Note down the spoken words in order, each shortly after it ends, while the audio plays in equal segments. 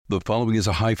The following is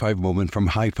a high five moment from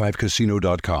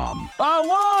highfivecasino.com. I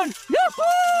won!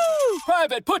 Yahoo!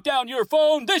 Private, put down your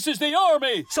phone. This is the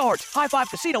Army. Sarge, High Five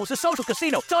Casino is a social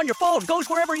casino. It's on your phone. Goes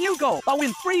wherever you go. I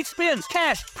win free spins,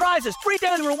 cash, prizes, free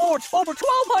daily rewards, over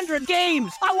 1,200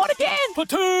 games. I won again.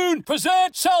 Platoon,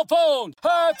 present cell phone.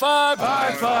 High Five.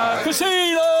 High Five.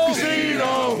 Casino.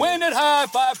 Casino. Win at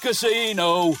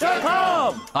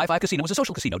highfivecasino.com. High Five Casino is a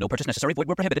social casino. No purchase necessary. Void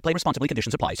where prohibited. Play responsibly.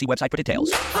 Conditions apply. See website for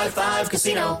details. High Five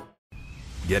Casino.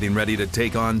 Getting ready to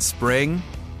take on spring?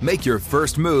 Make your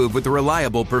first move with the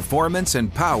reliable performance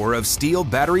and power of Steel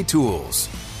battery tools.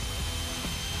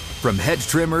 From hedge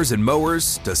trimmers and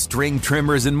mowers to string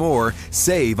trimmers and more,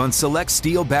 save on select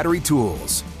Steel battery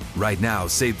tools. Right now,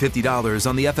 save $50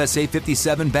 on the FSA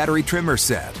 57 battery trimmer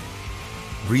set.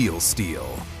 Real Steel.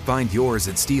 Find yours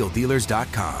at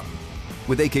SteelDealers.com.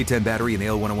 With AK-10 battery and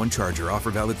AL101 charger, offer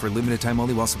valid for limited time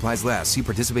only while supplies last. See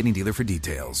participating dealer for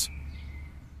details.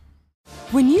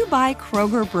 When you buy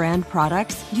Kroger brand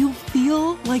products, you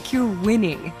feel like you're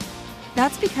winning.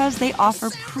 That's because they offer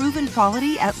proven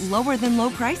quality at lower than low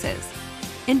prices.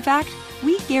 In fact,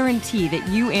 we guarantee that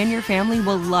you and your family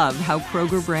will love how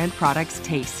Kroger brand products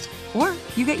taste, or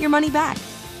you get your money back.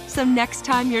 So next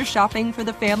time you're shopping for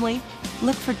the family,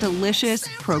 look for delicious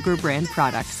Kroger brand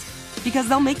products, because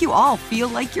they'll make you all feel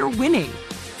like you're winning.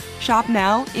 Shop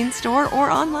now, in-store,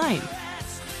 or online.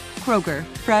 Kroger,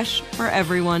 fresh for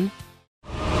everyone.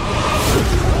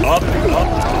 Up,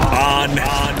 on,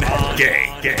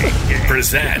 game,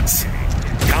 presents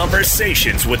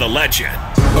Conversations with a Legend.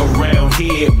 Around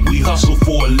here, we hustle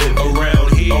for a living.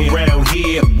 Around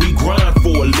here, we grind for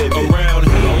a living.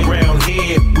 Around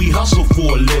here, we hustle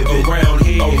for a living. Around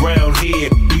here,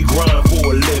 we grind for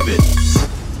a living.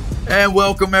 And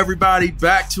welcome everybody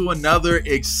back to another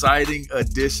exciting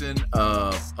edition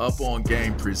of Up on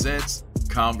Game presents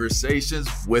Conversations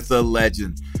with a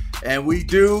Legend. And we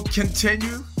do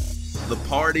continue the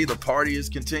party. The party is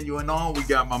continuing on. We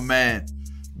got my man,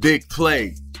 Big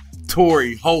Play,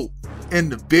 Torry Holt in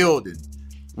the building.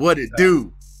 What it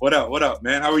do? What up,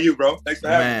 man? How are you, bro? Thanks for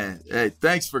having me. Hey,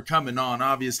 thanks for coming on.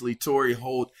 Obviously, Torry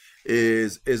Holt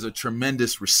is a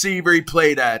tremendous receiver. He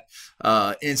played at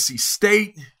NC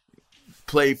State,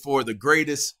 played for the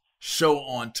greatest show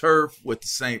on turf with the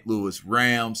St. Louis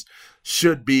Rams.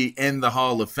 Should be in the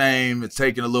Hall of Fame. It's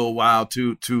taking a little while,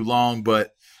 too long,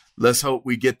 but let's hope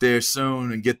we get there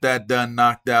soon and get that done,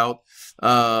 knocked out.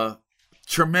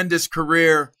 Tremendous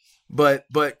career, but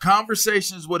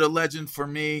Conversations with a Legend for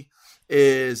me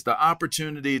is the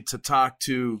opportunity to talk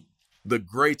to the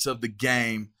greats of the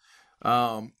game,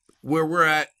 where we're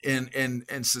at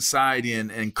in society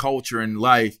and culture and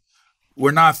life.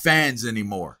 We're not fans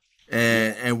anymore,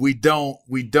 and we don't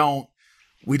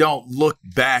look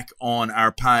back on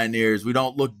our pioneers. We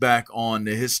don't look back on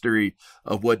the history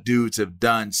of what dudes have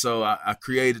done. So I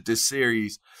created this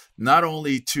series not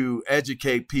only to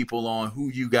educate people on who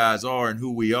you guys are and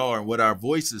who we are and what our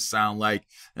voices sound like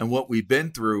and what we've been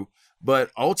through,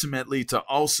 but ultimately to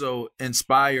also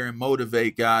inspire and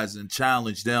motivate guys and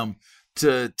challenge them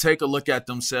to take a look at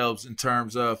themselves in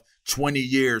terms of 20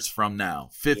 years from now,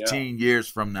 15 years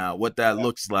from now, what that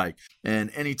looks like.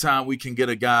 And anytime we can get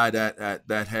a guy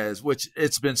that has, which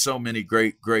it's been so many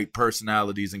great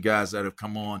personalities and guys that have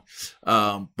come on.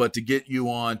 But to get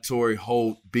you on, Torry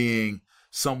Holt, being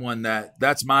someone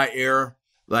that's my era.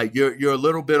 Like you're a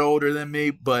little bit older than me,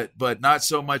 but not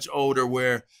so much older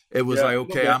where it was like,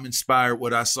 okay, I'm inspired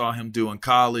what I saw him do in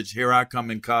college. Here I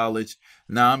come in college.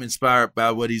 Now I'm inspired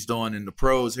by what he's doing in the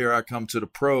pros. Here I come to the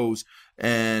pros.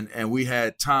 And we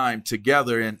had time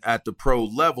together and at the pro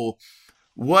level.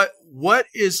 What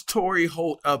is Torry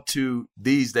Holt up to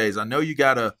these days? I know you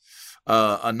got a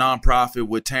nonprofit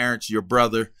with Terrence, your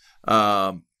brother.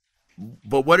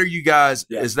 But what are you guys?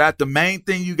 Yeah. Is that the main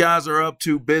thing you guys are up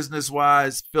to business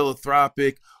wise,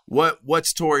 philanthropic?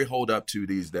 What's Torry Holt up to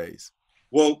these days?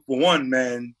 Well, for one,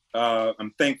 man,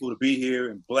 I'm thankful to be here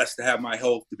and blessed to have my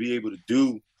health to be able to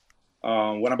do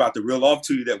what I'm about to reel off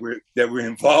to you that we're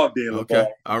involved in. Okay,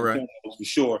 all right, for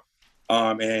sure.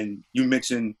 And you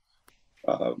mentioned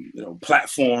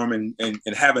platform and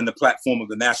having the platform of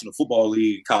the National Football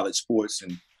League, college sports,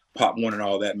 and Pop One and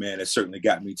all that, man, has certainly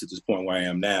got me to this point where I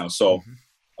am now. So,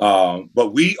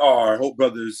 but we are, Hope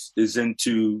Brothers is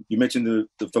into, you mentioned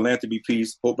the philanthropy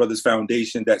piece, Hope Brothers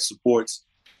Foundation that supports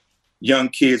young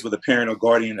kids with a parent or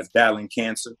guardian that's battling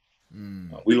cancer.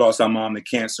 We lost our mom to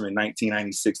cancer in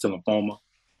 1996 to lymphoma.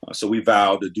 So we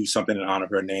vowed to do something in honor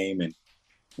of her name. And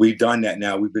we've done that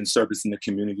now. We've been servicing the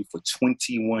community for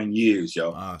 21 years,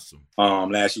 yo. Awesome.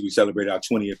 Last year we celebrated our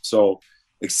 20th. So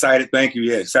Excited. Thank you.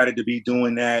 Yeah. Excited to be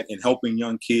doing that and helping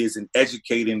young kids and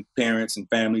educating parents and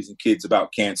families and kids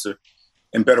about cancer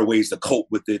and better ways to cope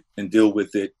with it and deal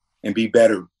with it and be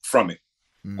better from it.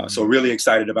 So really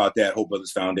excited about that. Hope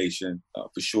Brothers Foundation,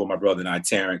 for sure. My brother and I,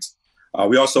 Terrence.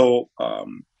 We also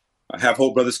have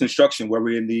Hope Brothers Construction, where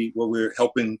we're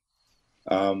helping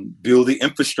build the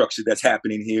infrastructure that's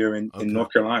happening here in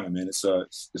North Carolina. Man, it's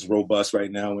robust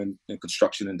right now in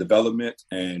construction and development,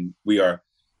 and we are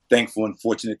thankful and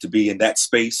fortunate to be in that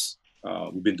space.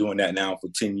 We've been doing that now for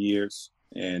 10 years,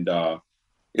 and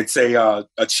it's a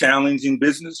challenging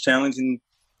business, challenging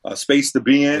space to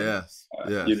be in. Yes.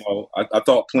 You know, I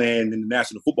thought playing in the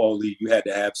National Football League, you had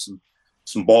to have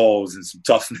some balls and some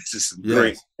toughness and some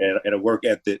grit and a work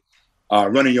ethic.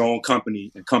 Running your own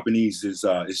company and companies is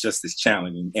just as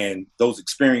challenging. And those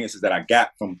experiences that I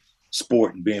got from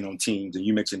sport and being on teams, and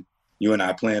you mentioned you and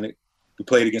I we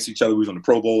played against each other. We was on the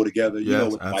Pro Bowl together. You know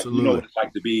what it's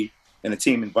like to be in a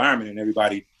team environment and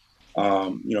everybody,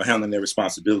 handling their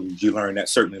responsibilities.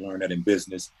 Certainly learn that in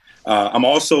business. I'm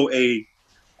also a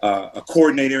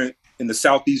coordinator in the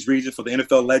Southeast region for the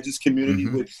NFL Legends community,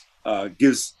 which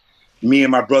gives me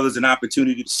and my brothers an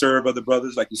opportunity to serve other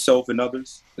brothers like yourself and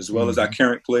others, as well as our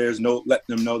current players, let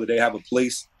them know that they have a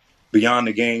place beyond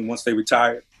the game once they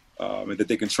retire, and that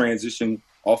they can transition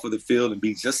off of the field and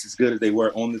be just as good as they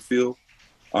were on the field.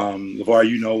 LeVar,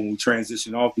 when we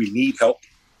transition off, we need help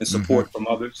and support from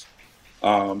others.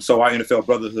 So our NFL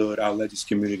Brotherhood, our Legends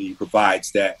community,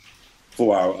 provides that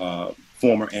for our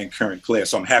former and current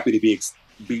players. So I'm happy to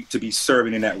be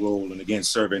serving in that role, and again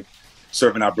serving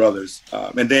our brothers.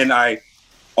 And then I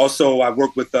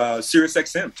work with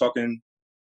SiriusXM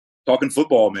talking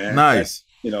football, man. Nice.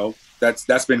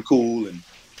 That's been cool. And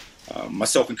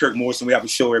myself and Kirk Morrison, we have a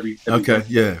show every okay, week.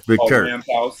 yeah, Big Kirk.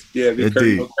 House. Yeah, Big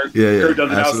Indeed. Kirk. Yeah, Kirk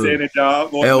does an outstanding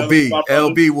job.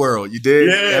 LB World, you did?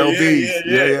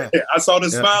 Yeah. I saw the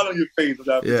smile on your face.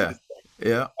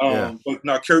 Yeah. But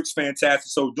no, Kirk's fantastic.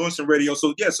 So doing some radio.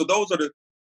 So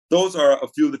those are a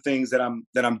few of the things that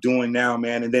I'm doing now,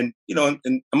 man. And then,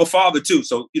 and I'm a father too.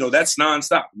 So, that's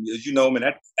nonstop. As you know, man,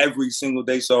 that's every single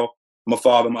day. So I'm a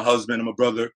father, I'm a husband, I'm a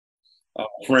brother, a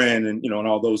friend, and, and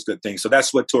all those good things. So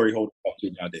that's what Torry Holt up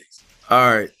to nowadays.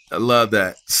 All right. I love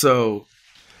that. So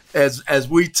as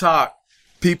we talk,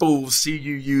 people will see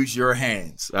you use your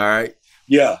hands. All right.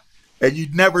 Yeah. And you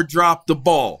never drop the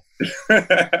ball.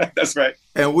 That's right.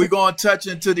 And we're going to touch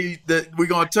into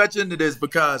this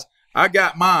because I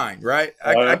got mine, right?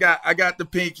 I got the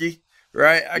pinky,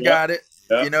 right? I got it.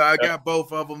 I got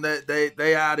both of them. That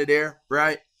they out of there,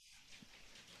 right?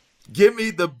 Give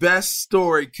me the best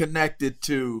story connected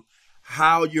to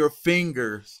how your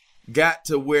fingers got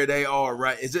to where they are,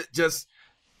 right? Is it just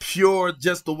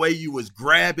the way you was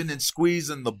grabbing and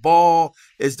squeezing the ball?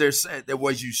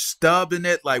 Was you stubbing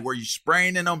it? Like, were you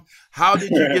spraining them? How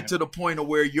did you get to the point of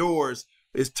where yours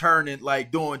is turning,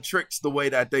 like doing tricks the way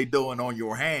that they doing on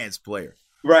your hands, player?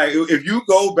 Right.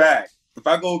 If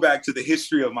I go back to the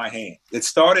history of my hand, it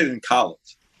started in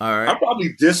college. All right. I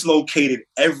probably dislocated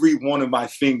every one of my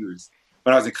fingers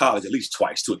when I was in college, at least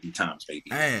twice, 2 or 3 times, maybe.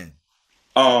 Man.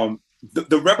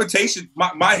 The reputation,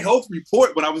 my health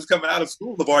report when I was coming out of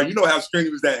school, LeVar, you know how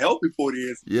strenuous that health report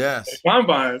is. Yes.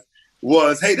 Combines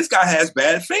was, hey, this guy has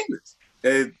bad fingers.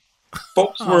 And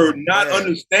folks were not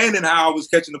understanding how I was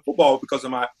catching the football because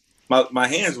of my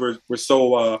hands were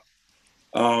so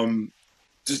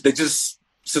just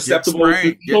susceptible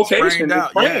to location.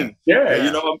 That's one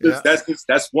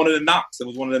of the knocks. It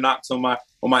was one of the knocks on my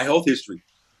health history.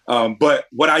 But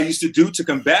what I used to do to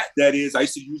combat that is I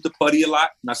used to use the putty a lot,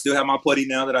 and I still have my putty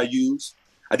now that I use.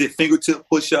 I did fingertip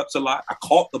push-ups a lot. I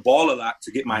caught the ball a lot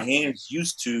to get my hands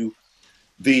used to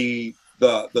the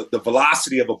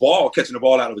velocity of a ball, catching the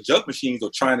ball out of a jug machines,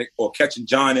 or catching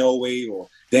John Elway or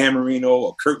Dan Marino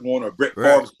or Kurt Warner or Brett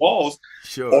Favre's balls,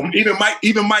 sure. Or even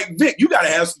Mike Vick. You got to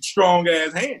have some strong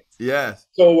ass hands. Yes.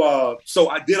 So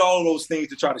I did all of those things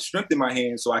to try to strengthen my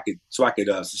hands so I could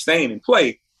sustain and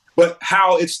play. But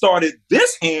how it started,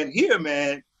 this hand here,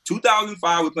 man,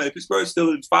 2005, we played Pittsburgh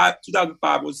Steelers.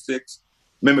 2005 was 6.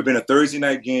 Remember, being a Thursday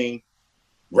night game,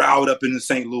 riled up in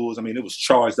St. Louis. I mean, it was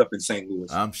charged up in St.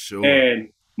 Louis. I'm sure.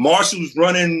 And Marshall was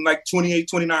running like 28,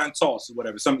 29 toss or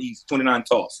whatever, some easy 29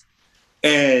 toss.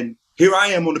 And here I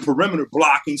am on the perimeter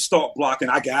start blocking.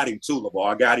 I got him too,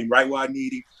 LeVar. I got him right where I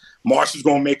need him. Marshall's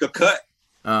going to make a cut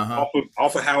off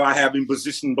of how I have him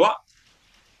positioned blocked.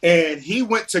 And he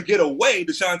went to get away.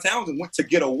 Deshaun Townsend went to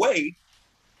get away.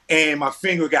 And my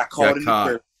finger got caught in the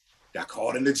jersey. Got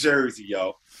caught in the jersey,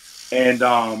 yo. And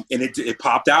it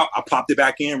popped out. I popped it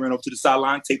back in, ran up to the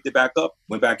sideline, taped it back up,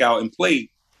 went back out and played.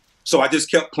 So I just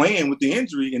kept playing with the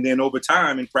injury, and then over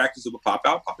time in practice it would pop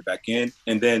out, pop it back in,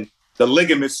 and then the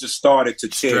ligaments just started to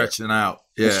tear. Stretching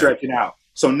out.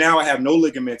 So now I have no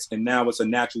ligaments, and now it's a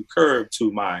natural curve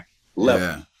to my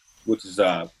left, which is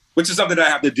something that I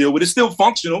have to deal with. It's still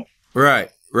functional. Right.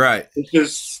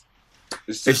 It's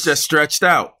just stretched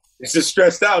out. It's just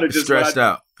stressed out. It's just stretched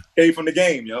out. Came from the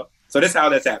game, yo. So that's how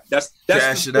that's happened. That's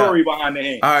the story behind the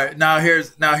hand. All right, now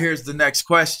here's the next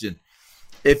question.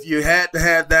 If you had to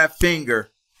have that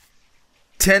finger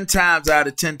 10 times out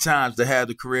of 10 times to have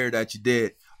the career that you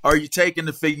did, are you taking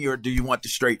the finger or do you want the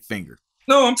straight finger?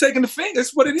 No, I'm taking the finger.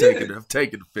 That's what it is. I'm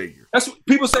taking the finger. That's what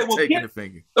people say. Well, taking the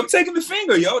finger. I'm taking the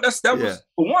finger, yo. Was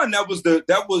for one. That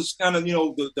was kind of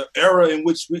the era in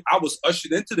which I was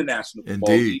ushered into the National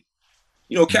Football League.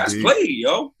 Cats played,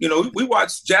 yo. We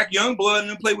watched Jack Youngblood and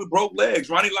them play with broke legs.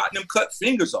 Ronnie Lott and them cut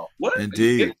fingers off. What?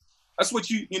 Indeed. That's what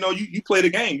you play the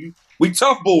game. We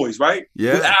tough boys, right?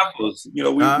 Yeah. We apples. We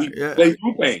play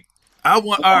through pain. All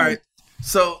right.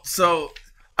 So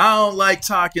I don't like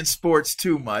talking sports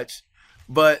too much,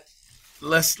 but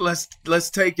let's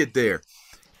take it there.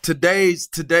 Today's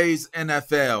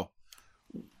NFL,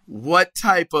 what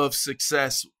type of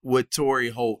success would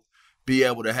Torry Holt be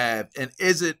able to have? And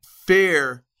is it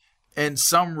fair in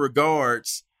some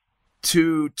regards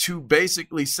to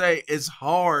basically say it's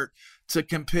hard to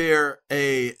compare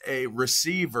a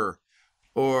receiver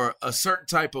or a certain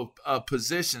type of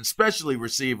position, especially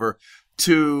receiver,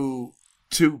 to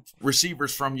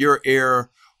receivers from your era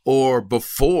or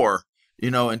before,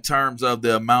 in terms of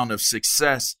the amount of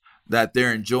success that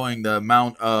they're enjoying, the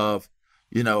amount of,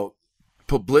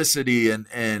 publicity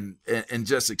and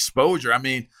just exposure? I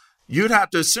mean, you'd have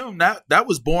to assume that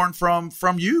was born from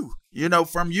you,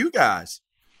 from you guys.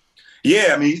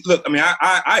 Yeah, I mean, look,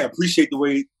 I appreciate the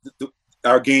way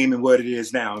our game and what it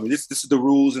is now. I mean, this is the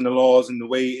rules and the laws and the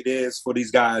way it is for these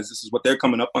guys. This is what they're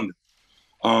coming up under,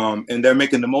 and they're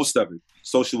making the most of it.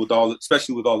 Especially with all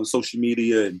the social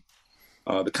media and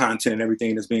the content and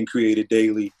everything that's being created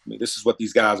daily. I mean, this is what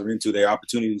these guys are into. Their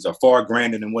opportunities are far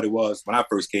grander than what it was when I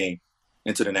first came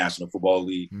into the National Football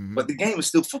League. Mm-hmm. But the game is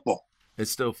still football.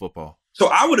 It's still football. So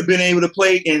I would have been able to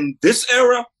play in this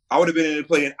era. I would have been able to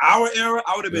play in our era.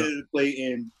 I would have been able to play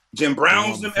in Jim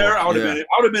Brown's era. I would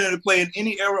have been able to play in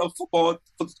any era of football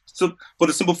for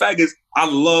the simple fact is I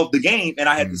love the game and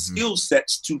I had the skill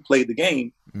sets to play the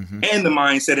game and the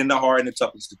mindset and the heart and the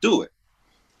toughness to do it.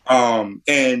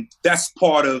 And that's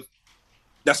part of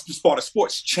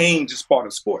sports. Change is part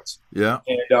of sports. Yeah.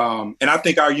 And I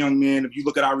think our young men, if you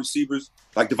look at our receivers,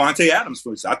 like Devontae Adams,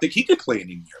 for instance, I think he could play in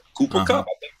any era. Cooper Kupp,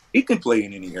 I think he can play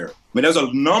in any era. I mean, there's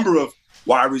a number of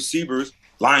wide receivers,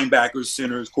 linebackers,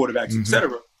 centers, quarterbacks,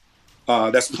 etc.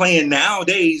 That's playing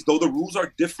nowadays, though the rules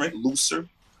are different, looser,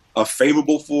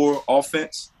 favorable for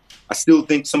offense. I still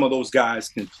think some of those guys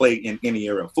can play in any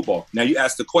era of football. Now, you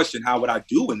asked the question, how would I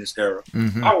do in this era?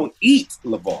 I would eat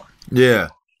LeVar. Yeah.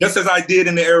 Just as I did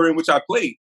in the era in which I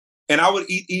played. And I would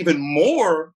eat even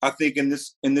more, I think, in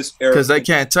this era. Because they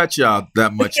can't touch y'all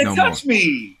that much no more. They can't touch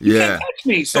me. You can't touch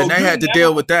me. So and they had to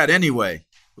deal with that anyway.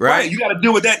 Right. You got to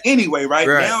deal with that anyway, right?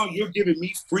 Now you're giving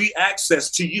me free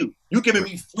access to you. You're giving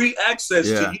me free access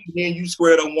to you, and you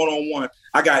squared on one-on-one.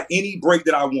 I got any break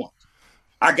that I want.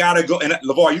 I got to go. And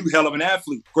LeVar, you hell of an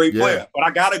athlete, great player. But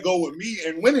I got to go with me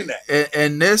and winning that.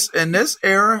 In this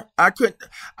era, I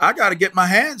got to get my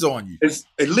hands on you. It's,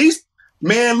 at least,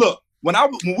 man, look, when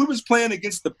we was playing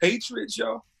against the Patriots,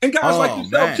 y'all, and guys like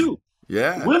yourself too.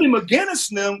 Yeah. Willie McGinnis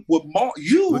and them would maul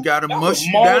you. We got to mush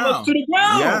you down. Up to the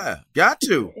ground. Yeah, got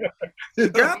to. You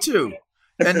got to.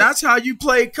 And that's how you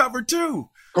play cover two.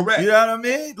 Correct. You know what I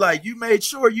mean? Like, you made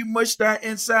sure you mushed that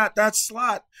inside that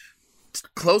slot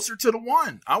closer to the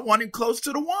one. I want him close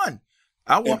to the one.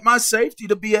 I want my safety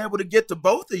to be able to get to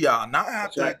both of y'all, not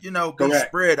have to, be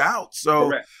spread out.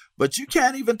 So, but you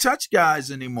can't even touch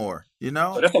guys anymore,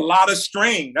 So that's a lot of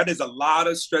strain. That is a lot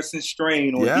of stress and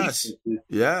strain on defense.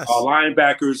 Yes.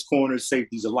 Linebackers, corners,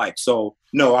 safeties alike. So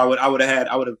no, I would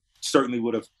have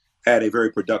certainly had a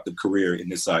very productive career in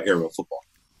this era of football.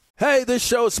 Hey, this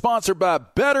show is sponsored by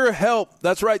BetterHelp.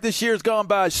 That's right. This year's gone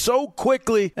by so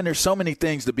quickly, and there's so many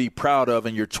things to be proud of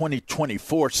in your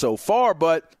 2024 so far,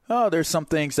 but there's some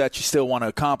things that you still want to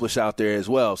accomplish out there as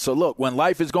well. So look, when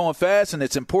life is going fast and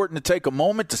it's important to take a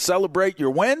moment to celebrate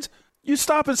your wins, you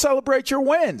stop and celebrate your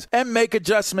wins and make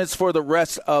adjustments for the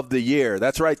rest of the year.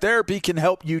 That's right. Therapy can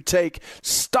help you take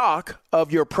stock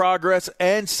of your progress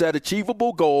and set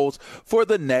achievable goals for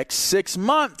the next 6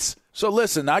 months. So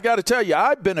listen, I got to tell you,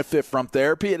 I benefit from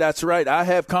therapy. That's right. I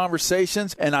have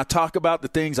conversations and I talk about the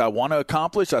things I want to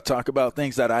accomplish. I talk about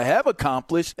things that I have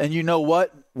accomplished. And you know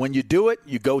what? When you do it,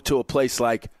 you go to a place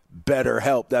like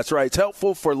BetterHelp. That's right. It's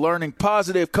helpful for learning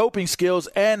positive coping skills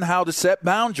and how to set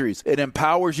boundaries. It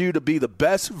empowers you to be the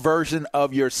best version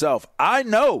of yourself. I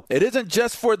know it isn't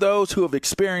just for those who have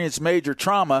experienced major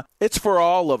trauma. It's for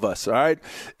all of us, all right?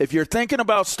 If you're thinking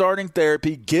about starting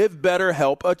therapy, give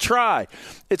BetterHelp a try.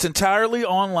 It's entirely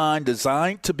online,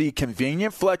 designed to be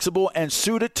convenient, flexible, and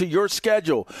suited to your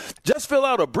schedule. Just fill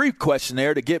out a brief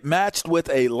questionnaire to get matched with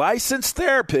a licensed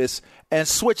therapist and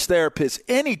switch therapists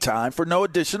anytime for no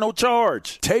additional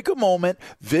charge. Take a moment,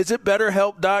 visit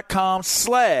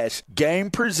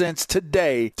BetterHelp.com/GamePresents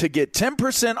today to get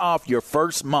 10% off your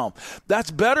first month.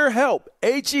 That's BetterHelp,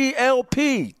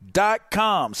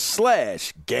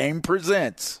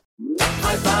 HELP.com/GamePresents.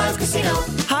 High Five Casino.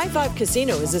 High Five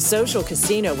Casino is a social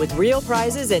casino with real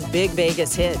prizes and big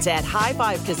Vegas hits at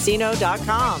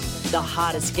highfivecasino.com. The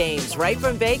hottest games right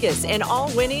from Vegas, and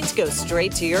all winnings go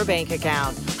straight to your bank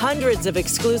account. Hundreds of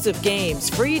exclusive games,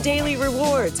 free daily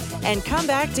rewards, and come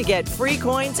back to get free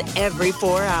coins every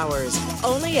 4 hours.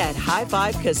 Only at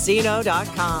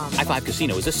highfivecasino.com. High Five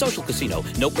Casino is a social casino.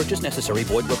 No purchase necessary.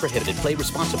 Void where prohibited. Play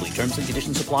responsibly. Terms and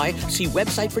conditions apply. See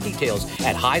website for details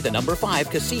at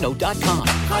high5casino.com.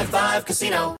 High Five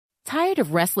Casino. Tired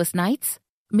of restless nights?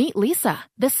 Meet Lisa,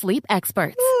 the sleep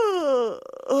experts.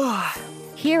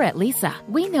 Here at Lisa,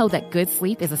 we know that good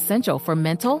sleep is essential for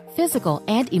mental, physical,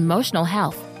 and emotional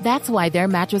health. That's why their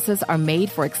mattresses are made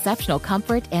for exceptional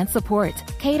comfort and support,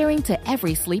 catering to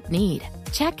every sleep need.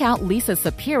 Check out Lisa's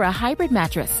Sapira Hybrid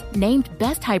Mattress, named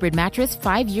Best Hybrid Mattress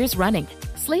 5 years running.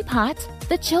 Sleep hot?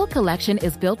 The Chill Collection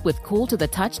is built with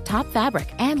cool-to-the-touch top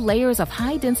fabric and layers of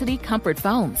high-density comfort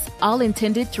foams, all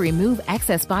intended to remove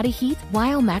excess body heat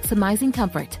while maximizing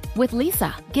comfort. With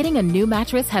Lisa, getting a new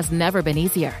mattress has never been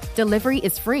easier. Delivery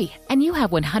is free, and you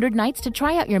have 100 nights to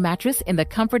try out your mattress in the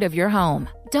comfort of your home.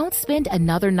 Don't spend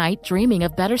another night dreaming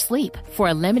of better sleep. For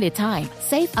a limited time,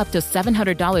 save up to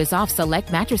 $700 off select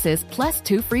mattresses plus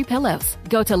 2 free pillows.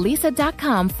 Go to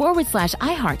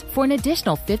lisa.com/iHeart for an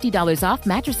additional $50 off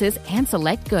mattresses and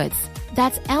select goods.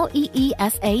 That's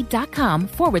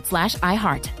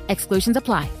LEESA.com/iHeart. Exclusions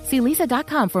apply. See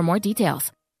lisa.com for more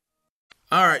details.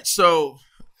 All right. So,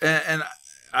 and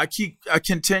I'll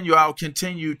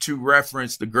continue to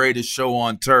reference The Greatest Show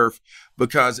on Turf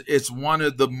because it's one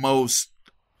of the most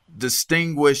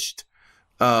distinguished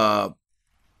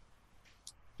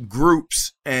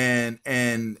groups and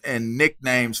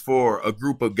nicknames for a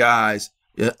group of guys,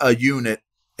 a unit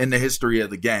in the history of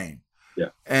the game. Yeah.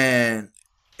 And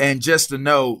just to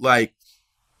know, like,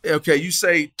 okay, you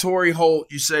say Torrey Holt,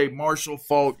 you say Marshall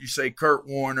Faulk, you say Kurt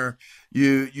Warner,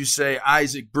 you say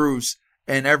Isaac Bruce,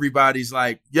 and everybody's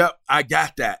like, yep, I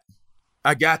got that.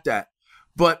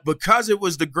 But because it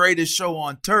was the greatest show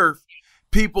on turf,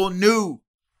 people knew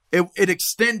it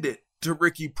extended to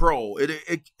Ricky Prohl.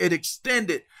 It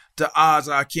extended to Oz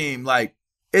Hakeem. Like,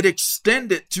 it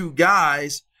extended to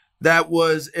guys it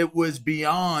was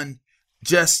beyond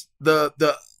just the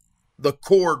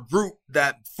core group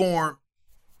that formed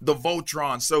the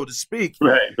Voltron, so to speak.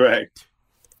 Right.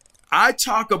 I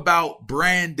talk about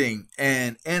branding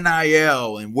and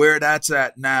NIL and where that's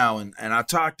at now. And I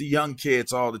talk to young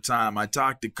kids all the time. I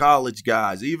talk to college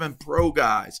guys, even pro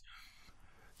guys.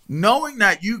 Knowing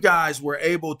that you guys were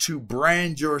able to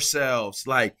brand yourselves,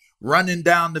 like running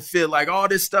down the field, like all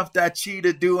this stuff that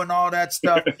Cheetah do and all that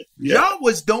stuff, y'all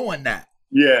was doing that.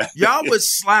 Yeah. Y'all was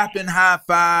slapping high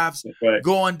fives, right,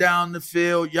 going down the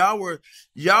field. Y'all were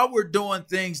doing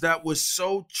things that was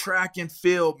so track and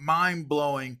field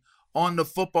mind-blowing on the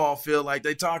football field. Like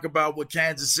they talk about what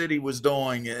Kansas City was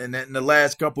doing in the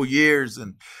last couple years.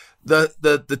 And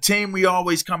the team we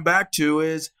always come back to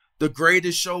is the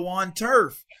greatest show on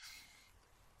turf.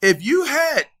 If you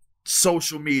had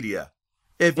social media,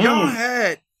 if y'all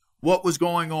had what was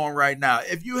going on right now,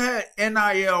 if you had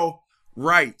NIL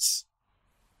rights,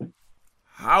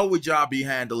 how would y'all be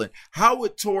handling? How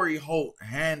would Torrey Holt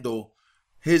handle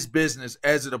his business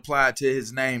as it applied to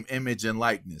his name, image, and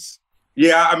likeness?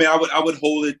 Yeah, I mean, I would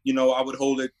hold it,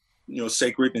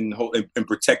 sacred and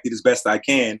protect it as best I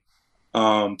can,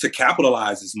 to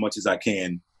capitalize as much as I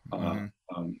can,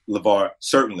 LeVar,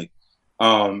 certainly.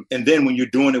 And then when you're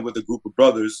doing it with a group of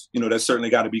brothers, there's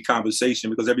certainly got to be conversation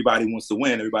because everybody wants to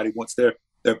win. Everybody wants their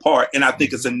part. And I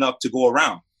think it's enough to go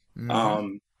around.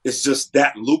 It's just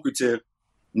that lucrative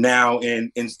now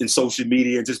in social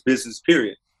media and just business,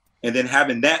 period. And then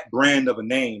having that brand of a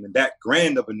name and that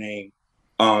grand of a name,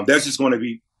 there's just going to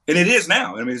be, and it is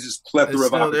now. I mean, it's just plethora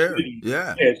of opportunities.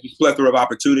 Yeah, it's just plethora of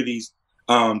opportunities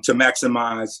to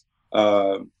maximize,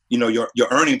 your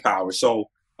earning power. So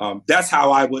that's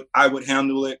how I would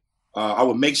handle it. I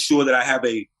would make sure that I have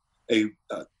a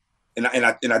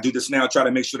I do this now, try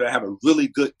to make sure that I have a really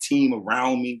good team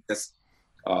around me that's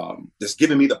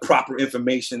giving me the proper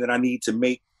information that I need to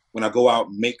make when I go out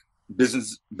and make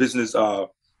business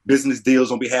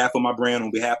deals on behalf of my brand,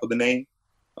 on behalf of the name,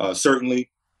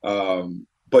 certainly.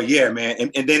 But yeah,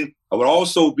 man. And then I would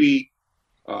also be,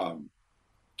 I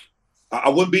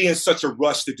wouldn't be in such a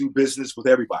rush to do business with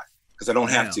everybody because I don't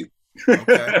have to.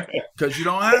 Okay. Because you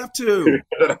don't have to.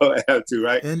 I don't have to,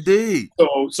 right? Indeed.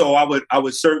 So I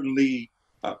would certainly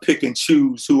pick and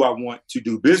choose who I want to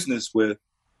do business with,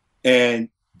 and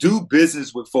do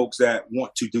business with folks that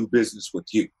want to do business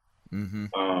with you.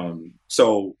 Mm-hmm.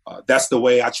 So that's the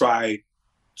way I try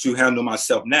to handle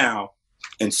myself now.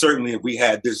 And certainly, if we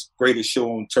had this Greatest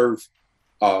Show on Turf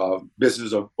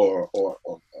business or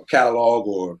catalog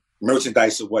or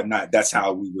merchandise or whatnot, that's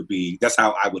how we would be. That's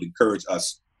how I would encourage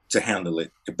us to handle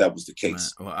it if that was the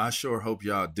case. Man, well, I sure hope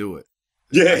y'all do it.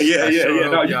 Yeah.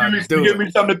 No, you give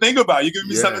me something to think about. You give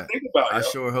me something to think about. I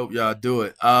sure hope y'all do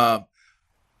it.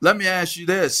 Let me ask you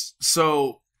this.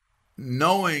 So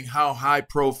knowing how high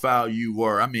profile you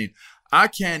were, I mean, I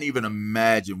can't even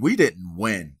imagine. We didn't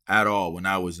win at all when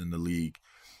I was in the league.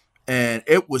 And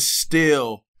it was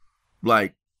still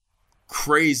like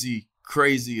crazy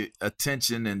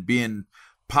attention and being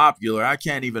popular. I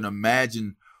can't even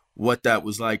imagine what that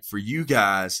was like for you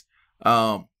guys.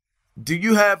 Do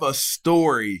you have a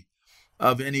story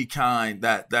of any kind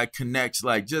that connects,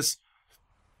 like, just,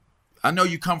 I know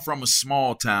you come from a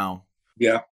small town.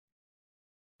 Yeah.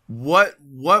 What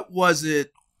was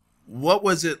it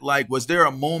like? Was there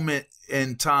a moment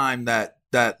in time that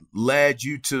led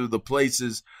you to the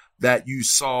places that you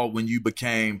saw when you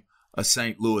became a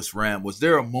St. Louis Ram? Was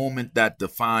there a moment that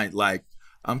defined, like,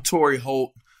 I'm Torry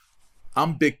Holt,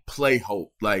 I'm Big Play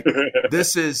Holt, like,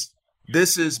 this is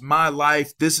my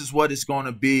life, this is what it's going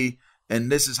to be,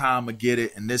 and this is how I'm going to get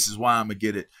it, and this is why I'm going to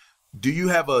get it? Do you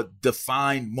have a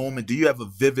defined moment? Do you have a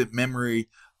vivid memory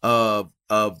of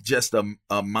just a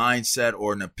mindset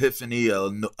or an epiphany,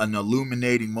 an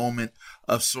illuminating moment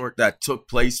of sort that took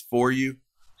place for you?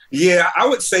 Yeah, I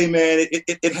would say, man,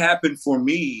 it happened for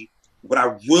me when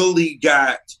I really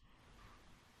got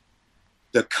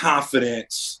the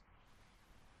confidence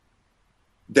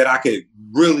that I could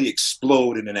really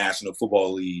explode in the National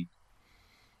Football League.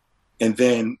 And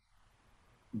then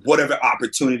whatever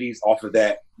opportunities off of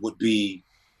that would be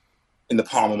in the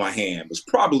palm of my hand was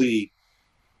probably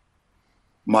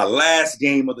my last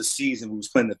game of the season. We was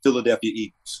playing the Philadelphia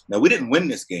Eagles. Now, we didn't win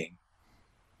this game,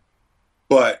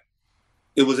 but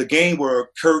it was a game where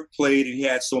Kurt played and he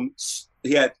had so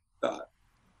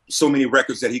many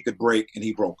records that he could break, and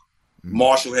he broke them. Mm-hmm.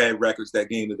 Marshall had records that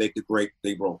game that they could break.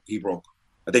 He broke them.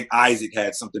 I think Isaac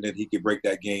had something that he could break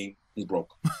that game. He broke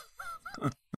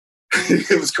them.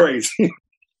 It was crazy.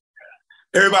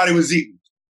 Everybody was eating.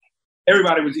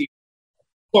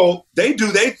 So they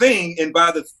do their thing, and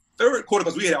by the third quarter,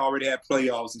 because we had already had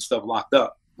playoffs and stuff locked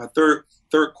up, by third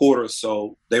quarter or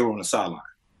so, they were on the sideline.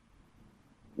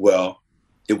 Well,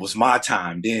 it was my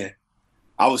time then.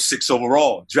 I was 6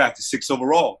 overall, drafted 6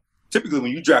 overall. Typically,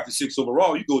 when you drafted 6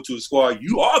 overall, you go to a squad,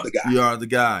 you are the guy. You are the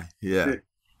guy, yeah.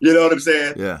 You know what I'm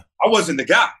saying? Yeah. I wasn't the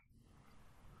guy.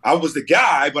 I was the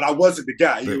guy, but I wasn't the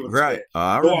guy. You know what I'm saying?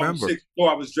 I remember.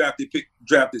 I was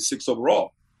drafted 6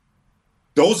 overall.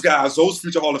 Those guys, those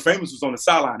future Hall of Famers was on the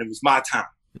sideline. It was my time.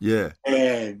 Yeah.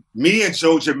 And me and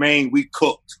Joe Germain, we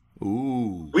cooked.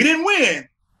 Ooh. We didn't win,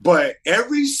 but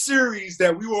every series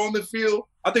that we were on the field,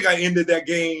 I think I ended that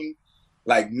game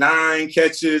like 9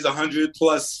 catches, 100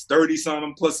 plus,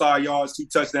 30-something plus our yards, 2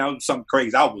 touchdowns, something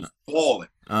crazy. I was balling.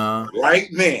 Right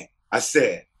then, I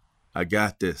said, I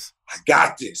got this.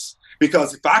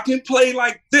 Because if I can play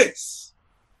like this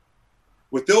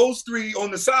with those 3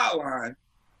 on the sideline,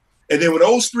 and then when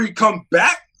those 3 come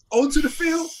back onto the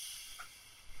field,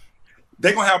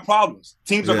 they're going to have problems.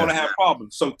 Teams are going to have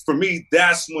problems. So for me,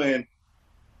 that's when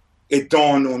it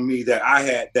dawned on me that I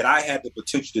had the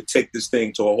potential to take this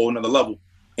thing to a whole nother level.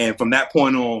 And from that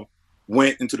point on,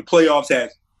 went into the playoffs, had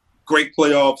great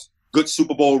playoffs, good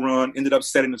Super Bowl run, ended up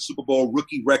setting the Super Bowl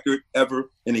rookie record ever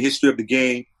in the history of the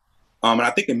game. And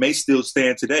I think it may still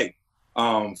stand today.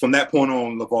 From that point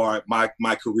on, LeVar,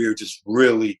 my career just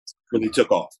really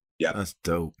took off. Yeah. That's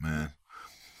dope, man.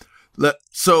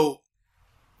 So,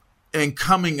 and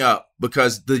coming up,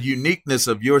 because the uniqueness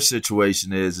of your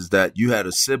situation is that you had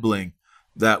a sibling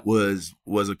that was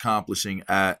accomplishing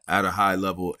at a high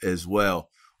level as well.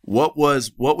 What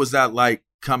was that like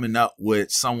coming up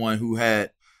with someone who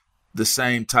had the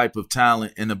same type of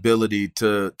talent and ability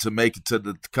to make it to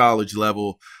the college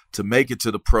level, to make it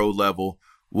to the pro level?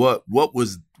 What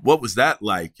was that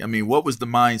like? I mean, what was the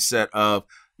mindset of,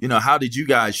 how did you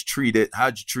guys treat it?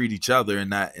 How'd you treat each other in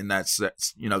that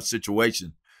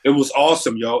situation? It was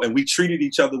awesome, yo. And we treated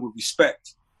each other with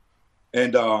respect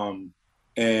and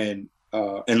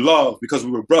love because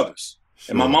we were brothers.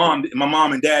 Sure. And my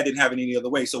mom and dad didn't have it any other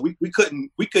way. So we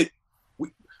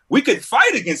could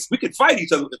fight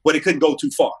each other, but it couldn't go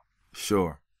too far.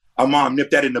 Sure. Our mom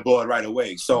nipped that in the bud right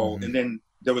away. So, and then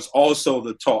there was also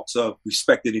the talks of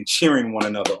respecting and cheering one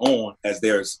another on as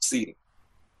they're succeeding.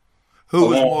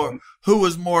 Who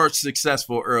was more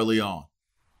successful early on?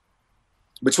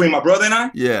 Between my brother and I?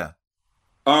 Yeah.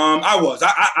 I was.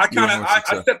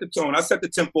 I set the tone. I set the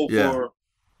tempo for.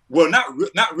 Well,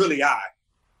 not really.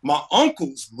 My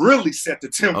uncles really set the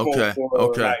tempo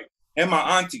for. And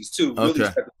my aunties too really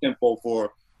set the tempo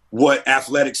for what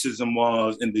athleticism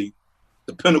was and the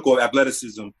pinnacle of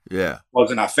athleticism.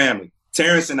 Was in our family.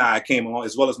 Terrence and I came on,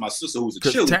 as well as my sister, who was a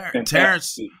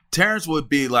cheerleader. Terrence would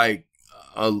be like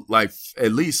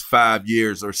at least 5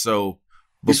 years or so.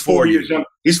 He's 4 years younger.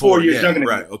 He's 4 years younger than me.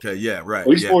 Right. Okay. Yeah. Right.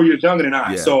 Well, he's 4 years younger than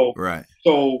I. Yeah, so right.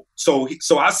 So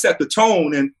I set the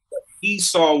tone, and he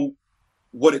saw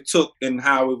what it took and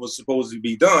how it was supposed to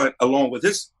be done, along with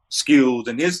his skills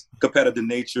and his competitive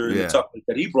nature and the toughness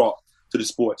that he brought to the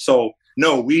sport. So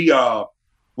no, we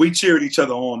cheered each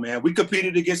other on, man. We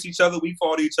competed against each other. We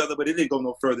fought each other, but it didn't go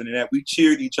no further than that. We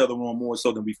cheered each other on more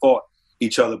so than we fought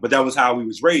each other. But that was how we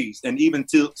was raised. And even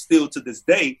still to this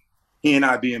day, he and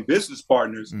I being business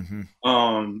partners,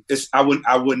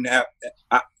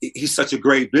 he's such a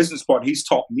great business partner. He's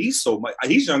taught me so much.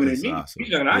 He's younger than me. Awesome.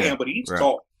 He's younger than I am, but he's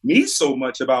taught me so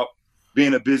much about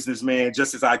being a businessman,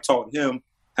 just as I taught him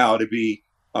how to be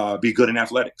good in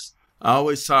athletics. I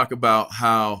always talk about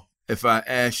how if I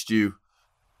asked you,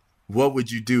 what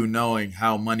would you do knowing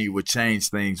how money would change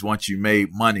things once you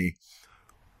made money?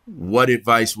 What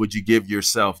advice would you give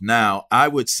yourself now? I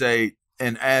would say,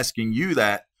 in asking you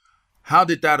that, how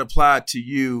did that apply to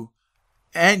you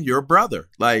and your brother?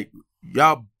 Like,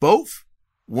 y'all both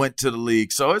went to the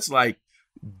league. So it's like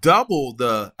double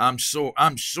the, I'm sure,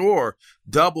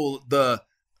 double the,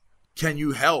 can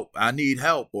you help? I need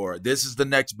help, or this is the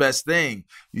next best thing.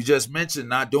 You just mentioned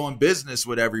not doing business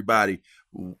with everybody.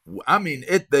 I mean,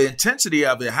 the intensity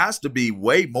of it has to be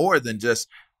way more than just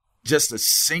a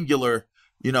singular,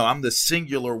 I'm the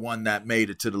singular one that made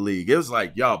it to the league. It was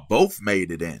like y'all both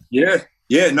made it in. Yeah.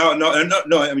 No.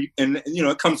 I mean, and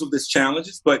it comes with its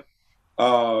challenges, but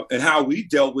and how we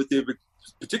dealt with it,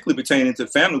 particularly pertaining to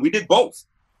family, we did both.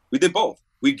 We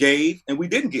gave and we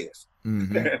didn't give.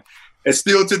 Mm-hmm. And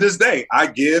still to this day, I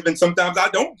give and sometimes I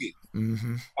don't give.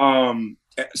 Mm-hmm.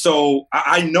 So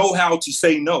I know how to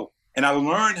say no. And I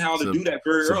learned how to do that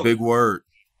very early. It's a big word.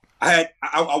 I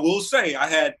will say I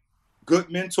had good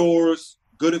mentors,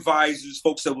 good advisors,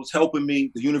 folks that was helping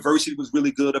me. The university was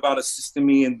really good about assisting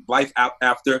me in life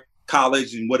after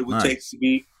college and what it would take to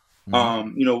be,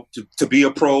 to be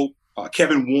a pro.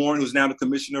 Kevin Warren, who's now the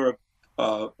commissioner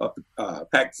of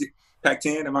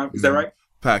Pac-10, is that right?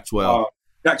 Pac-12.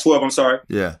 Pac-12, I'm sorry.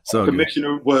 Yeah. So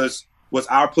commissioner was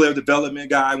our player development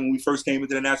guy when we first came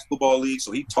into the National Football League.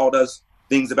 So he taught us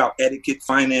things about etiquette,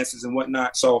 finances, and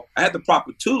whatnot. So I had the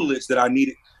proper tutelage that I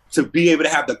needed to be able to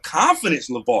have the confidence,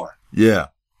 LeVar, to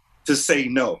say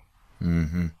no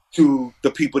to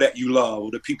the people that you love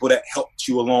or the people that helped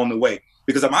you along the way.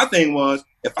 Because my thing was,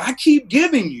 if I keep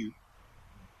giving you.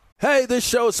 Hey, this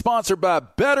show is sponsored by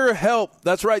BetterHelp.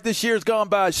 That's right. This year's gone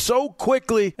by so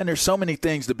quickly, and there's so many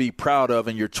things to be proud of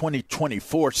in your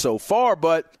 2024 so far,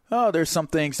 but there's some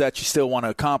things that you still want to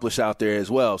accomplish out there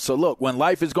as well. So look, when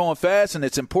life is going fast and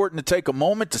it's important to take a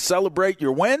moment to celebrate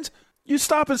your wins, you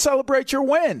stop and celebrate your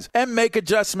wins and make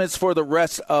adjustments for the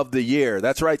rest of the year.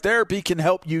 That's right. Therapy can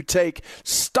help you take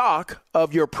stock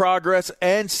of your progress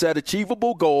and set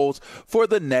achievable goals for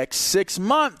the next 6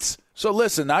 months. So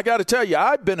listen, I got to tell you,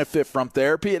 I benefit from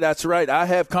therapy. That's right. I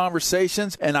have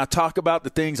conversations and I talk about the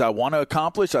things I want to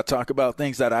accomplish. I talk about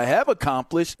things that I have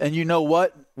accomplished. And you know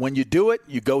what? When you do it,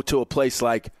 you go to a place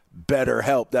like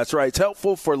BetterHelp. That's right. It's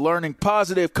helpful for learning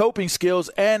positive coping skills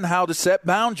and how to set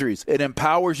boundaries. It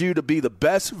empowers you to be the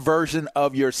best version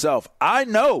of yourself. I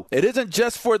know it isn't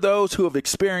just for those who have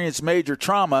experienced major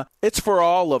trauma. It's for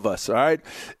all of us. All right.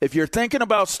 If you're thinking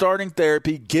about starting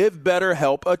therapy, give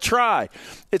BetterHelp a try.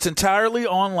 It's entirely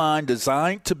online,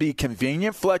 designed to be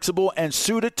convenient, flexible, and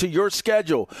suited to your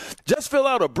schedule. Just fill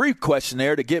out a brief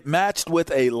questionnaire to get matched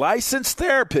with a licensed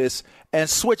therapist and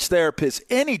switch therapists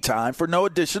anytime for no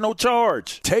additional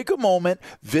charge. Take a moment,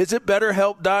 visit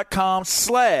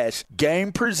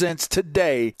BetterHelp.com/GamePresents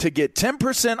today to get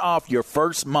 10% off your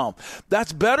first month.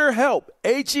 That's BetterHelp,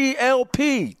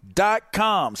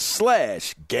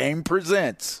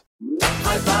 HELP.com/GamePresents.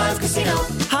 High Five Casino.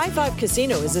 High Five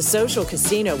Casino is a social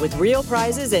casino with real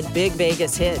prizes and big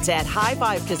Vegas hits at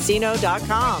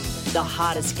highfivecasino.com. The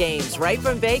hottest games right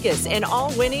from Vegas, and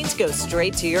all winnings go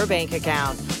straight to your bank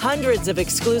account. Hundreds of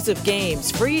exclusive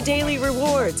games, free daily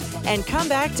rewards, and come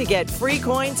back to get free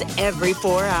coins every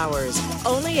 4 hours.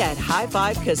 Only at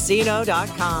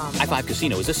highfivecasino.com. High Five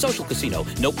Casino is a social casino.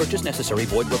 No purchase necessary.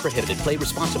 Void where prohibited. Play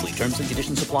responsibly. Terms and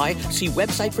conditions apply. See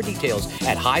website for details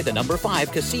at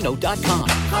high5casino.com.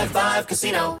 High Five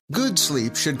Casino. Good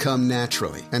sleep should come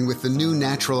naturally, and with the new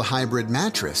Natural Hybrid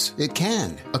mattress, it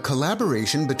can. A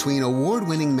collaboration between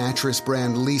award-winning mattress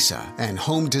brand Leesa and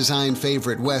home design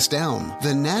favorite West Elm,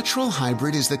 the Natural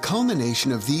Hybrid is the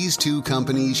culmination of these two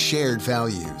companies' shared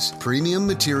values: premium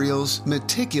materials,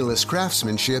 meticulous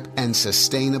craftsmanship, and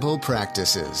sustainable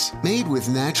practices. Made with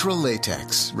natural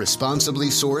latex, responsibly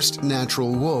sourced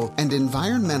natural wool, and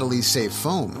environmentally safe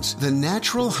foams, the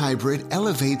Natural Hybrid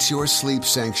elevates your sleep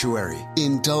sanctuary,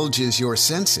 indulges your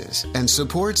senses, and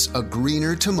supports a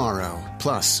greener tomorrow.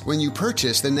 Plus, when you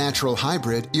purchase the Natural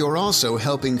Hybrid, you're also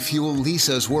helping fuel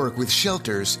Leesa's work with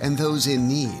shelters and those in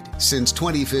need. Since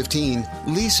 2015,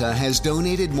 Leesa has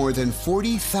donated more than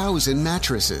 40,000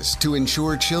 mattresses to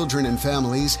ensure children and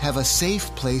families have a safe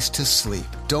place to sleep.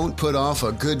 Don't put off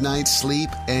a good night's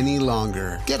sleep any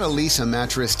longer. Get a Leesa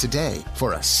mattress today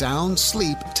for a sound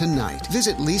sleep tonight.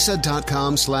 Visit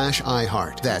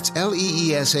leesa.com/iHeart. That's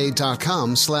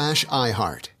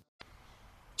LEESA.com/iHeart.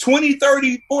 20,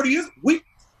 30, 40 years,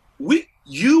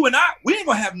 you and I, we ain't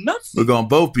gonna have nothing. We're gonna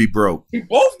both be broke. We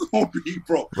both gonna be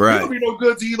broke. Right. It don't be no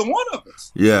good to either one of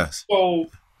us. Yes.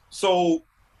 So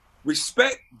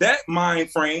respect that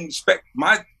mind frame, respect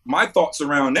my thoughts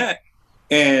around that.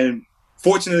 And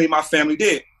fortunately my family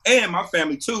did. And my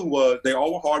family too they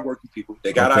all were hardworking people.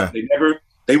 They got out,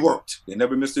 they worked. They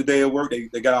never missed a day of work. They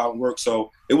got out and worked.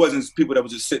 So it wasn't people that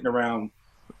was just sitting around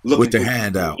looking with their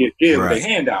hand out. Yeah, right. With their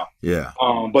hand out. Yeah.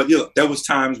 But there was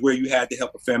times where you had to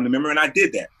help a family member, and I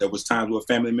did that. There was times where a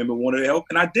family member wanted to help,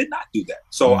 and I did not do that.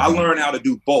 So I learned how to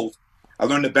do both. I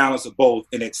learned the balance of both,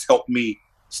 and it's helped me.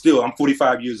 Still, I'm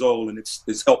 45 years old, and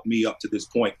it's helped me up to this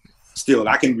point. Still,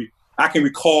 I can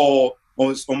recall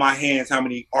on my hands how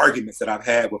many arguments that I've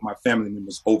had with my family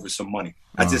members over some money.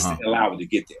 I just didn't allow it to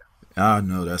get there. I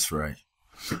know, that's right.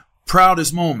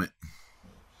 Proudest moment.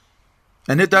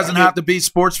 And it doesn't have to be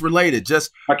sports related. Just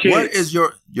what is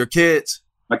your kids?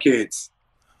 My kids.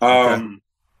 I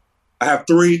have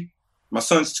 3. My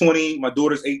son's 20. My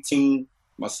daughter's 18.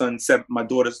 My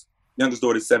daughter's youngest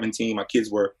daughter's 17. My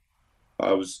kids were.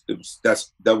 That was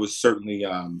certainly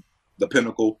the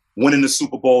pinnacle. Winning the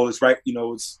Super Bowl is right. You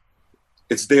know, it's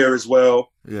there as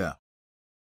well. Yeah.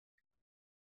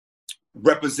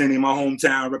 Representing my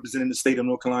hometown, representing the state of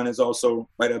North Carolina is also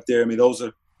right up there. I mean, those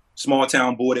are small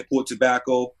town board at Port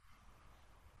Tobacco,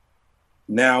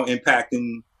 now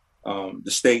impacting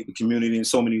the state, the community in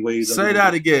so many ways. Say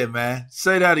that again, man.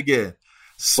 Say that again.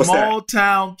 Small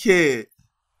town kid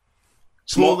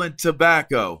pulling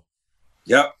tobacco.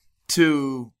 Yep.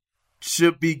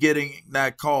 Should be getting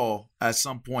that call at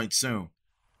some point soon.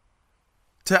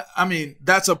 I mean,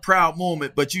 that's a proud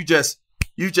moment, but you just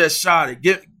shot it.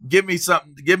 Give me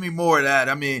something. Give me more of that.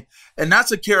 I mean, and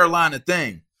that's a Carolina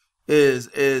thing.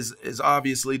 Is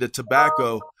obviously the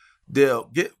tobacco deal.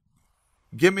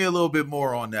 Give me a little bit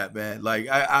more on that, man. Like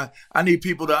I need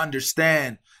people to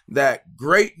understand that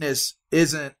greatness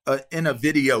isn't in a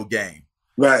video game.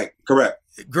 Right. Correct.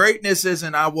 Greatness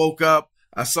isn't I woke up,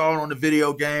 I saw it on the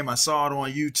video game, I saw it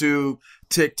on YouTube,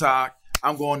 TikTok.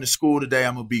 I'm going to school today,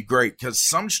 I'm going to be great. Because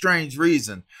some strange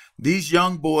reason, these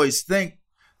young boys think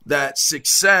that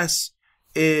success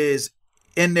is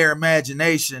in their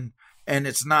imagination and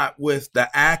it's not with the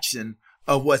action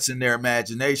of what's in their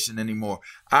imagination anymore.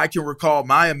 I can recall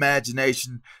my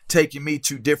imagination taking me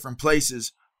to different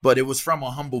places, but it was from a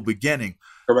humble beginning.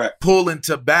 Correct. Pulling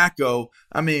tobacco,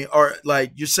 I mean, or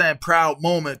like you're saying, proud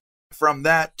moment from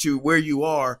that to where you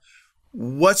are.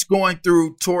 What's going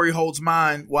through Torry Holt's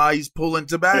mind while he's pulling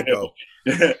tobacco?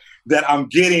 That I'm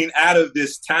getting out of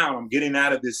this town. I'm getting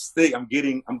out of this thing. I'm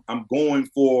going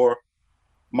for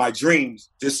my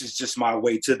dreams. This is just my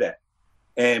way to that.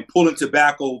 And pulling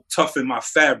tobacco toughened my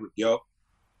fabric, yo.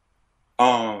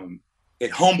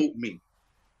 It humbled me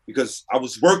because I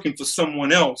was working for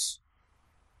someone else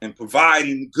and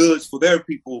providing goods for their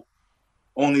people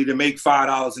only to make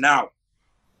 $5 an hour.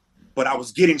 But I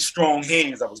was getting strong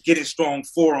hands. I was getting strong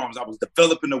forearms. I was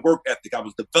developing a work ethic. I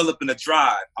was developing a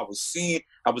drive. I was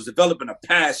developing a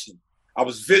passion. I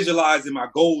was visualizing my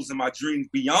goals and my dreams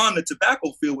beyond the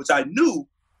tobacco field, which I knew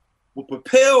would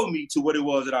propel me to what it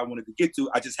was that I wanted to get to.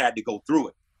 I just had to go through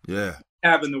it. Yeah.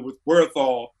 Having the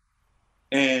wherewithal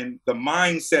and the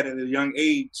mindset at a young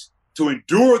age to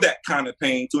endure that kind of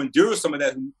pain, to endure some of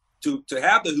that, to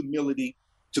have the humility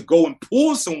to go and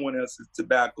pull someone else's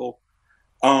tobacco,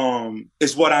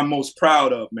 is what I'm most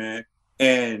proud of, man.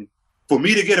 And for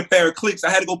me to get a pair of clicks, I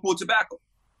had to go pull tobacco.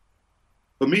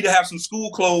 For me to have some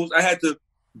school clothes, I had to,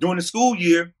 during the school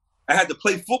year, I had to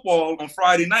play football on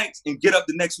Friday nights and get up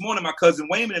the next morning, my cousin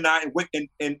Wayman and I, and went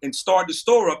and start the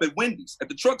store up at Wendy's at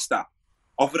the truck stop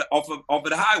off of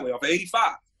the highway, off of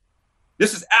 85.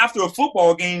 This is after a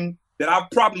football game that I've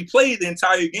probably played the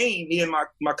entire game, he and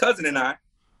my cousin and I.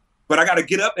 But I got to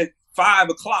get up at 5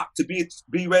 o'clock to be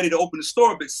ready to open the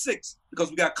store up at 6 because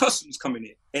we got customers coming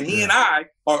in. And he and I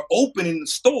are opening the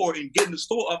store and getting the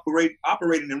store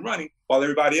operating and running while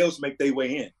everybody else make their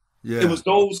way in. Yeah. It was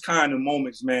those kind of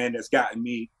moments, man, that's gotten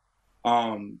me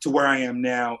to where I am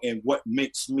now, and what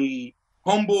makes me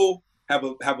humble, have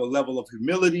a level of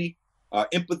humility,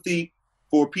 empathy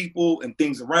for people and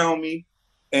things around me,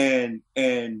 and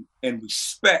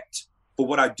respect for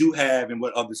what I do have and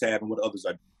what others have and what others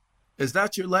are doing. Is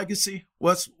that your legacy?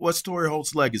 What's Torry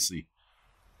Holt's legacy?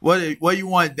 What you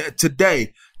want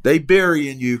today? They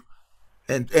burying you,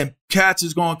 and cats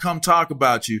is gonna come talk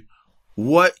about you.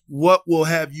 What will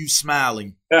have you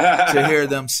smiling to hear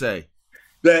them say?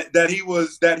 That he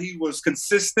was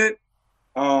consistent,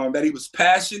 that he was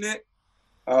passionate,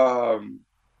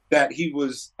 that he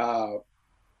was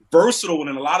versatile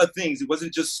in a lot of things. It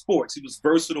wasn't just sports. He was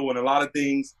versatile in a lot of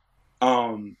things.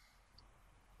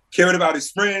 Cared about his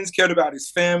friends, cared about his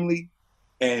family,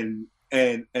 and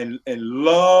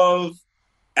love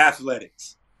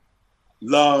athletics.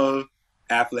 Love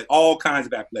athletics, all kinds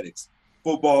of athletics.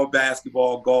 Football,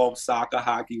 basketball, golf, soccer,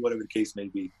 hockey, whatever the case may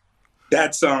be.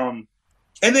 That's and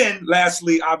then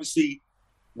lastly, obviously,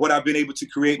 what I've been able to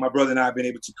create, my brother and I have been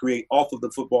able to create off of the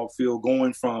football field,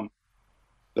 going from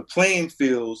the playing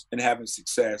fields and having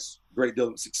success, great deal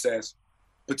of success,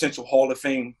 potential Hall of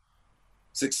Fame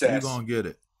success. You're gonna get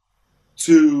it.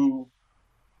 To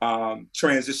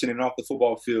transitioning off the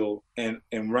football field and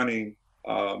running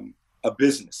a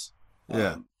business.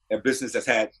 A business that's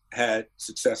had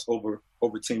success over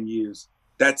 10 years.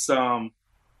 That's and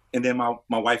then my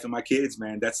wife and my kids,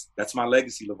 man. That's my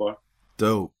legacy, LeVar.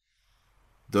 Dope.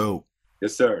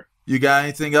 Yes, sir. You got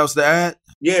anything else to add?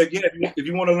 Yeah. If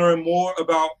you want to learn more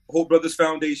about Hope Brothers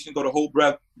Foundation, go to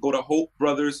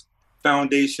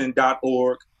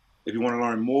hopebrothersfoundation.org. If you want to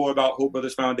learn more about Hope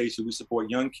Brothers Foundation, we support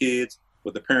young kids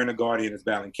with a parent or guardian that's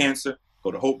battling cancer.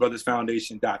 Go to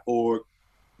hopebrothersfoundation.org.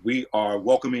 We are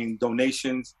welcoming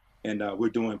donations, and we're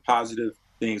doing positive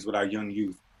things with our young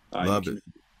youth. Love it.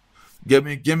 Give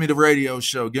me the radio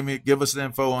show. Give us the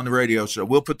info on the radio show.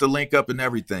 We'll put the link up and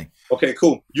everything. Okay,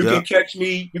 cool. You can catch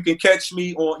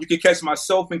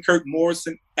myself and Kirk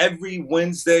Morrison every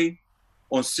Wednesday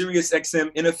on Sirius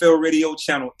XM NFL Radio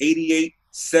channel 88,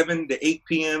 7 to 8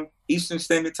 p.m. Eastern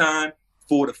Standard Time,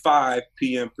 4 to 5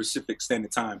 p.m. Pacific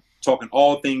Standard Time. Talking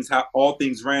all things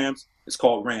Rams. It's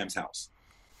called Rams House.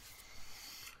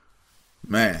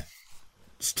 Man,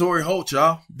 it's Torry Holt,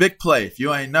 y'all. Big play, if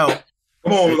you ain't know.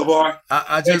 Come on, LeVar.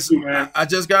 I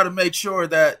just got to make sure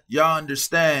that y'all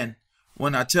understand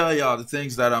when I tell y'all the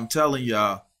things that I'm telling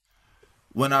y'all.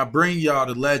 When I bring y'all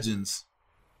the legends,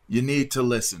 you need to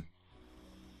listen.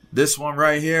 This one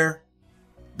right here,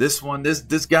 this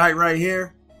guy right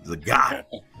here is a guy.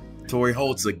 Torry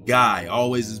Holt's a guy.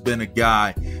 Always has been a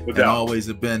guy, and always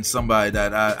have been somebody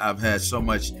that I've had so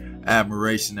much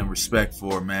admiration and respect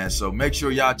for, man. So make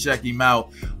sure y'all check him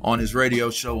out on his radio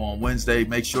show on Wednesday.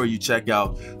 Make sure you check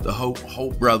out the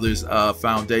Hope Brothers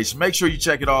Foundation. Make sure you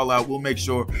check it all out. We'll make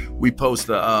sure we post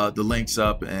the links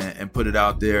up and put it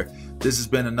out there. This has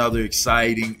been another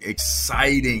exciting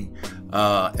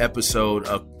episode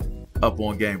of Up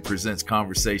On Game Presents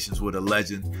Conversations with a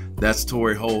Legend. That's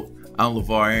Torry Holt. I'm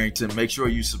LeVar Arrington. Make sure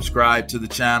you subscribe to the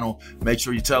channel. Make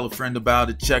sure you tell a friend about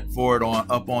it. Check for it on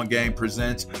Up On Game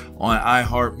Presents on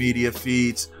iHeartMedia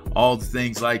feeds, all the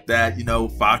things like that.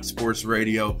 Fox Sports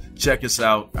Radio. Check us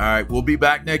out. All right, we'll be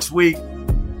back next week.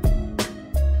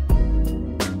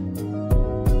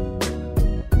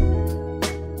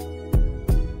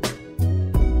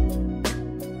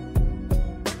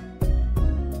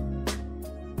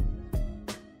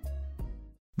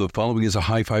 The following is a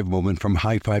high five moment from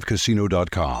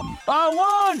highfivecasino.com. Oh,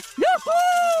 won!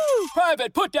 Yahoo!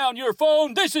 Private, put down your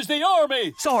phone. This is the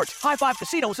Army. Sarge, High Five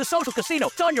Casino is a social casino.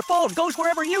 It's on your phone, goes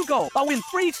wherever you go. I win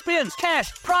free spins,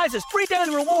 cash, prizes, free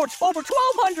daily rewards, over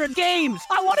 1,200 games.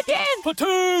 I won again.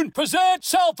 Platoon, present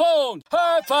cell phone.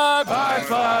 High Five. High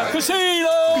Five.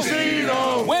 Casino.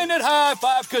 Casino. Win at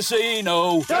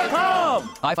HighFiveCasino.com.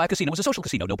 High Five Casino is a social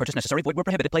casino. No purchase necessary. Void where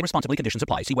prohibited. Play responsibly. Conditions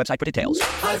apply. See website for details.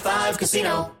 High Five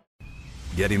Casino.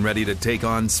 Getting ready to take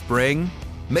on spring?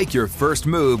 Make your first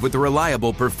move with the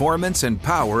reliable performance and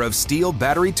power of Steel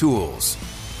battery tools.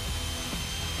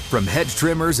 From hedge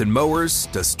trimmers and mowers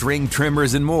to string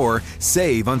trimmers and more,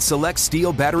 save on select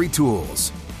Steel battery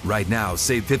tools. Right now,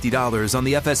 save $50 on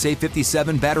the FSA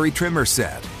 57 battery trimmer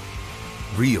set.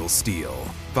 Real Steel.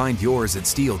 Find yours at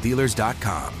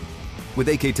SteelDealers.com. With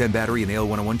AK-10 battery and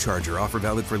AL101 charger, offer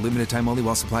valid for limited time only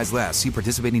while supplies last. See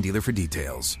participating dealer for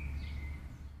details.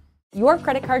 Your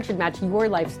credit card should match your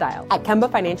lifestyle. At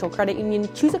Kemba Financial Credit Union,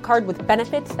 choose a card with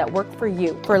benefits that work for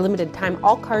you. For a limited time,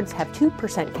 all cards have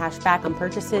 2% cash back on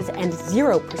purchases and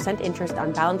 0% interest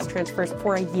on balance transfers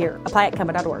for a year. Apply at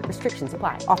Kemba.org. Restrictions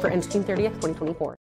apply. Offer ends June 30th, 2024.